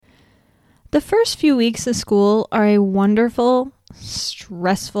The first few weeks of school are a wonderful,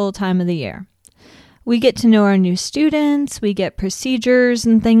 stressful time of the year. We get to know our new students, we get procedures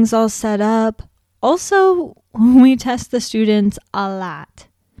and things all set up. Also, we test the students a lot.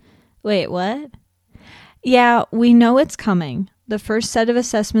 Wait, what? Yeah, we know it's coming, the first set of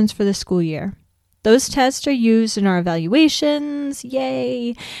assessments for the school year. Those tests are used in our evaluations,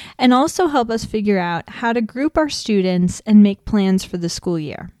 yay, and also help us figure out how to group our students and make plans for the school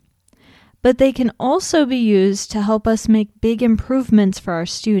year. But they can also be used to help us make big improvements for our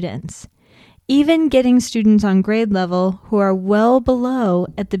students, even getting students on grade level who are well below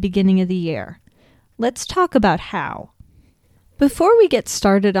at the beginning of the year. Let's talk about how. Before we get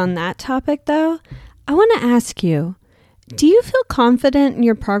started on that topic, though, I want to ask you, do you feel confident in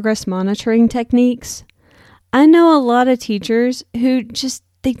your progress monitoring techniques? I know a lot of teachers who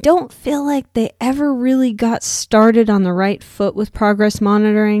they don't feel like they ever really got started on the right foot with progress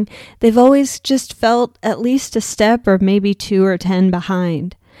monitoring. They've always just felt at least a step or maybe 2 or 10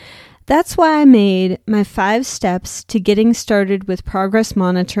 behind. That's why I made my 5 steps to getting started with progress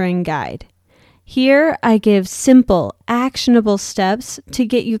monitoring guide. Here, I give simple, actionable steps to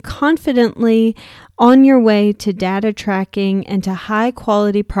get you confidently on your way to data tracking and to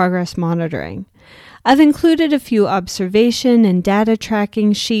high-quality progress monitoring. I've included a few observation and data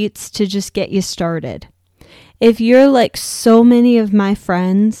tracking sheets to just get you started. If you're like so many of my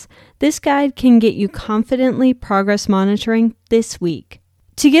friends, this guide can get you confidently progress monitoring this week.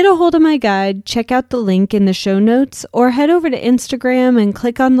 To get a hold of my guide, check out the link in the show notes or head over to Instagram and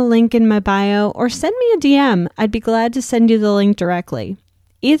click on the link in my bio or send me a DM. I'd be glad to send you the link directly.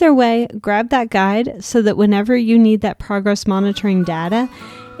 Either way, grab that guide so that whenever you need that progress monitoring data,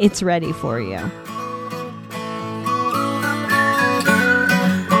 it's ready for you.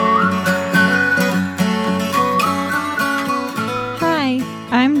 Hi,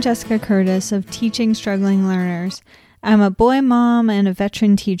 I'm Jessica Curtis of Teaching Struggling Learners. I'm a boy mom and a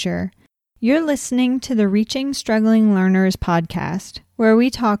veteran teacher. You're listening to the Reaching Struggling Learners podcast, where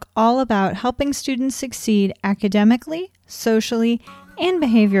we talk all about helping students succeed academically, socially, and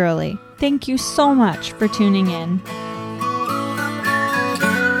behaviorally. Thank you so much for tuning in.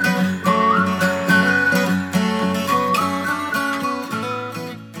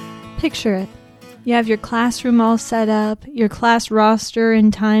 Picture it. You have your classroom all set up, your class roster in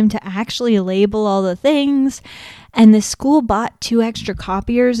time to actually label all the things, and the school bought 2 extra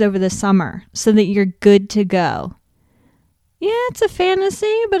copiers over the summer so that you're good to go. Yeah, it's a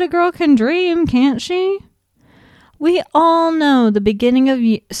fantasy, but a girl can dream, can't she? We all know the beginning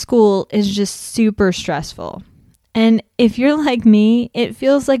of school is just super stressful. And if you're like me, it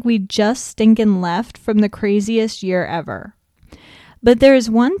feels like we just stinking left from the craziest year ever. But there is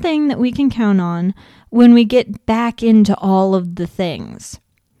one thing that we can count on when we get back into all of the things.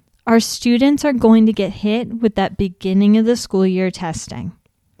 Our students are going to get hit with that beginning of the school year testing.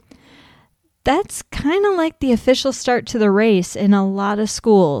 That's kind of like the official start to the race in a lot of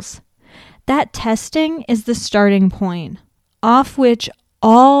schools. That testing is the starting point, off which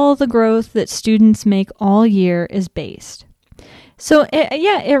all the growth that students make all year is based. So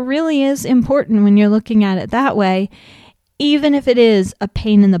it really is important when you're looking at it that way, even if it is a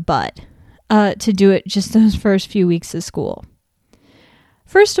pain in the butt to do it just those first few weeks of school.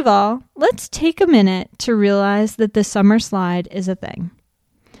 First of all, let's take a minute to realize that the summer slide is a thing.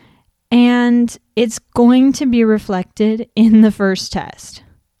 And it's going to be reflected in the first test.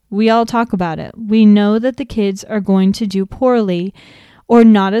 We all talk about it. We know that the kids are going to do poorly or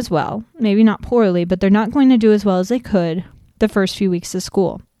not as well. Maybe not poorly, but they're not going to do as well as they could the first few weeks of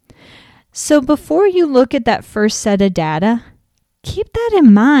school. So before you look at that first set of data, keep that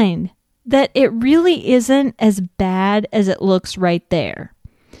in mind, that it really isn't as bad as it looks right there.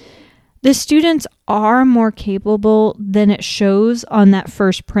 The students are more capable than it shows on that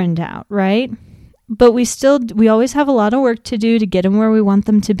first printout, right? But we always have a lot of work to do to get them where we want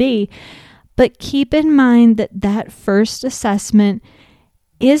them to be. But keep in mind that that first assessment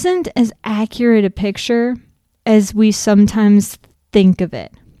isn't as accurate a picture as we sometimes think of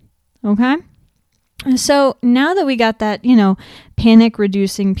it. Okay? So now that we got that,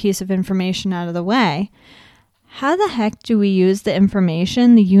 panic-reducing piece of information out of the way, how the heck do we use the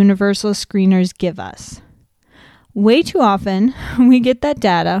information the universal screeners give us? Way too often, we get that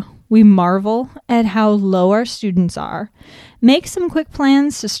data, we marvel at how low our students are, make some quick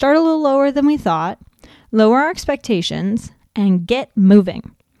plans to start a little lower than we thought, lower our expectations, and get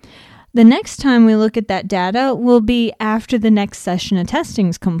moving. The next time we look at that data will be after the next session of testing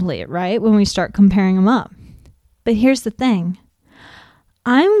is complete, right? When we start comparing them up. But here's the thing.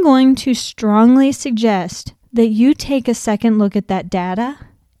 I'm going to strongly suggest that you take a second look at that data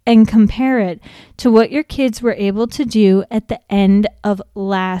and compare it to what your kids were able to do at the end of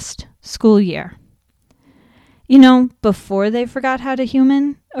last school year. Before they forgot how to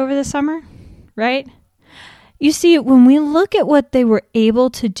human over the summer, right? You see, when we look at what they were able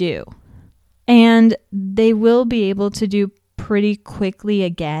to do, and they will be able to do pretty quickly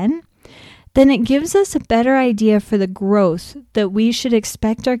again, then it gives us a better idea for the growth that we should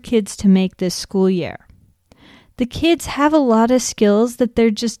expect our kids to make this school year. The kids have a lot of skills that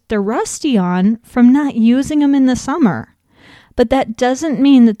they're rusty on from not using them in the summer, but that doesn't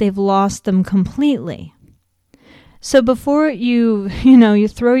mean that they've lost them completely. So before you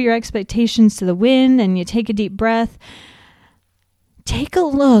throw your expectations to the wind and you take a deep breath, take a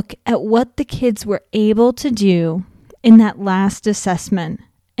look at what the kids were able to do in that last assessment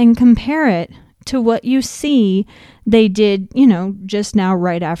and compare it to what you see they did, just now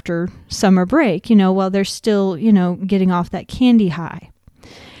right after summer break, while they're still, getting off that candy high.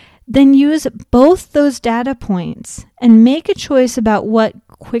 Then use both those data points and make a choice about what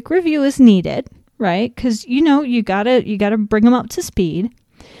quick review is needed, right? Because, you gotta bring them up to speed.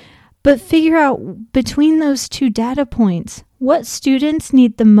 But figure out between those two data points, what students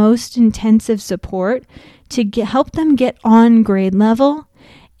need the most intensive support to help them get on grade level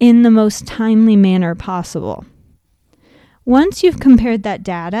in the most timely manner possible. Once you've compared that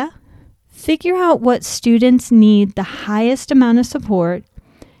data, figure out what students need the highest amount of support.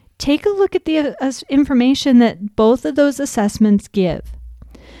 Take a look at the information that both of those assessments give.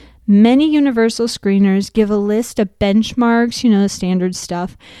 Many universal screeners give a list of benchmarks, standard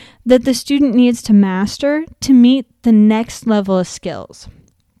stuff, that the student needs to master to meet the next level of skills.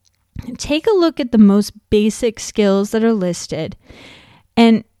 Take a look at the most basic skills that are listed.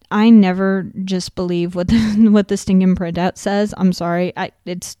 And I never just believe what the stinking printout says. I'm sorry.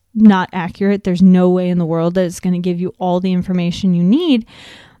 It's not accurate. There's no way in the world that it's going to give you all the information you need.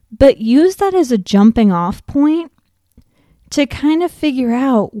 But use that as a jumping off point to kind of figure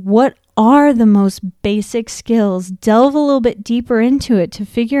out what are the most basic skills. Delve a little bit deeper into it to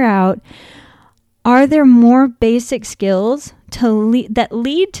figure out, are there more basic skills that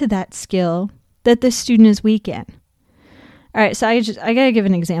lead to that skill that the student is weak in? All right, so I got to give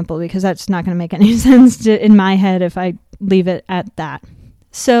an example because that's not going to make any sense in my head if I leave it at that.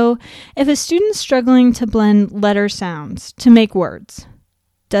 So if a student's struggling to blend letter sounds to make words,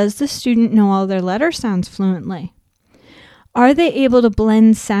 does the student know all their letter sounds fluently? Are they able to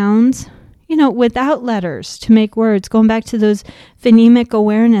blend sounds, without letters to make words, going back to those phonemic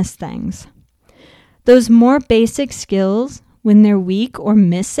awareness things? Those more basic skills, when they're weak or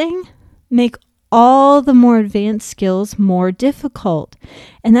missing, make all the more advanced skills more difficult.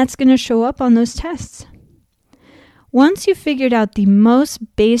 And that's going to show up on those tests. Once you've figured out the most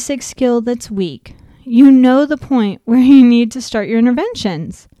basic skill that's weak, you know the point where you need to start your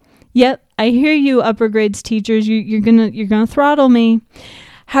interventions. Yep, I hear you, upper grades teachers. You're gonna throttle me.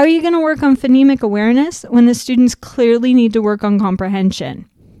 How are you going to work on phonemic awareness when the students clearly need to work on comprehension?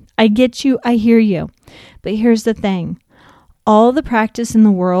 I get you. I hear you. But here's the thing. All the practice in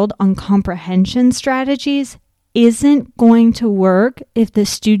the world on comprehension strategies isn't going to work if the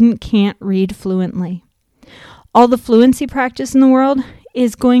student can't read fluently. All the fluency practice in the world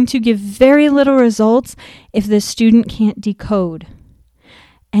is going to give very little results if the student can't decode.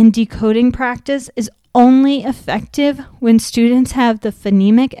 And decoding practice is only effective when students have the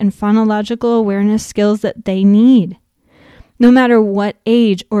phonemic and phonological awareness skills that they need. No matter what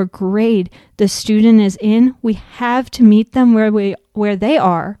age or grade the student is in, we have to meet them where they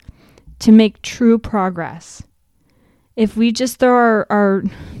are to make true progress. If we just throw our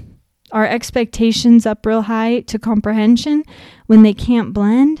expectations up real high to comprehension when they can't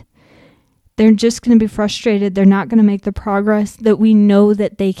blend, they're just going to be frustrated. They're not going to make the progress that we know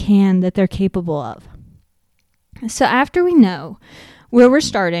that that they're capable of. So after we know where we're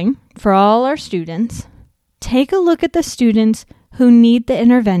starting for all our students, take a look at the students who need the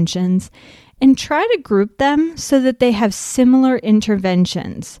interventions and try to group them so that they have similar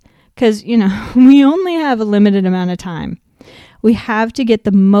interventions. Because, we only have a limited amount of time. We have to get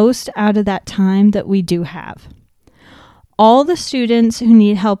the most out of that time that we do have. All the students who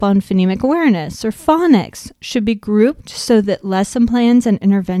need help on phonemic awareness or phonics should be grouped so that lesson plans and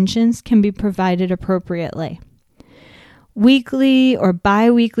interventions can be provided appropriately. Weekly or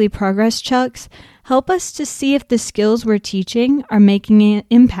bi-weekly progress checks help us to see if the skills we're teaching are making an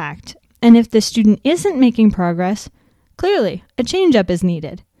impact. And if the student isn't making progress, clearly a change-up is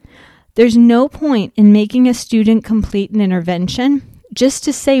needed. There's no point in making a student complete an intervention just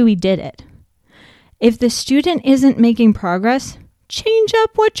to say we did it. If the student isn't making progress, change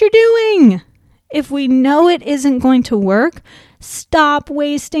up what you're doing. If we know it isn't going to work, stop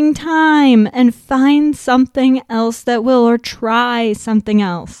wasting time and find something else that will, or try something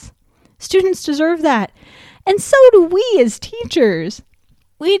else. Students deserve that. And so do we as teachers.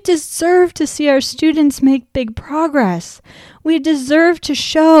 We deserve to see our students make big progress. We deserve to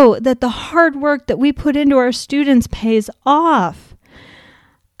show that the hard work that we put into our students pays off.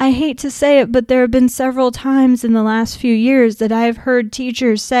 I hate to say it, but there have been several times in the last few years that I've heard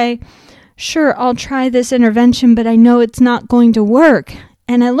teachers say, "Sure, I'll try this intervention, but I know it's not going to work."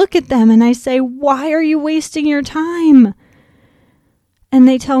 And I look at them and I say, "Why are you wasting your time?" And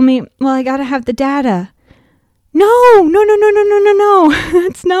they tell me, "Well, I got to have the data." No.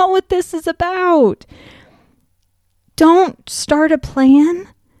 That's not what this is about. Don't start a plan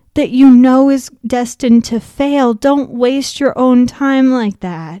that you know is destined to fail. Don't waste your own time like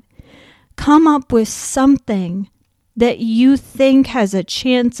that. Come up with something that you think has a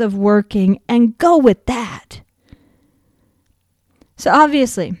chance of working and go with that. So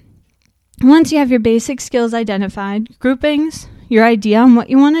obviously, once you have your basic skills identified, groupings, your idea on what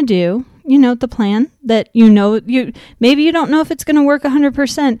you want to do, the plan that maybe you don't know if it's going to work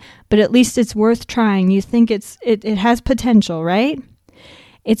 100%, but at least it's worth trying. You think it has potential, right?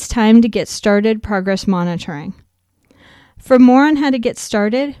 It's time to get started progress monitoring. For more on how to get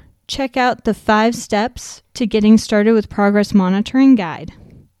started, check out the 5 steps to getting started with progress monitoring guide.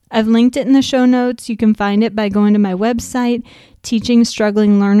 I've linked it in the show notes. You can find it by going to my website,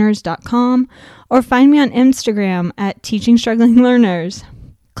 teachingstrugglinglearners.com, or find me on Instagram at teachingstrugglinglearners.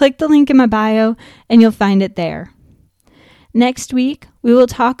 Click the link in my bio and you'll find it there. Next week, we will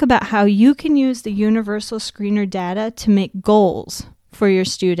talk about how you can use the Universal Screener data to make goals for your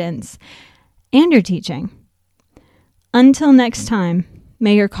students and your teaching. Until next time,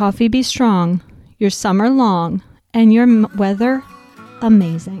 may your coffee be strong, your summer long, and your weather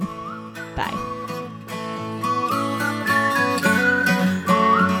amazing. Bye.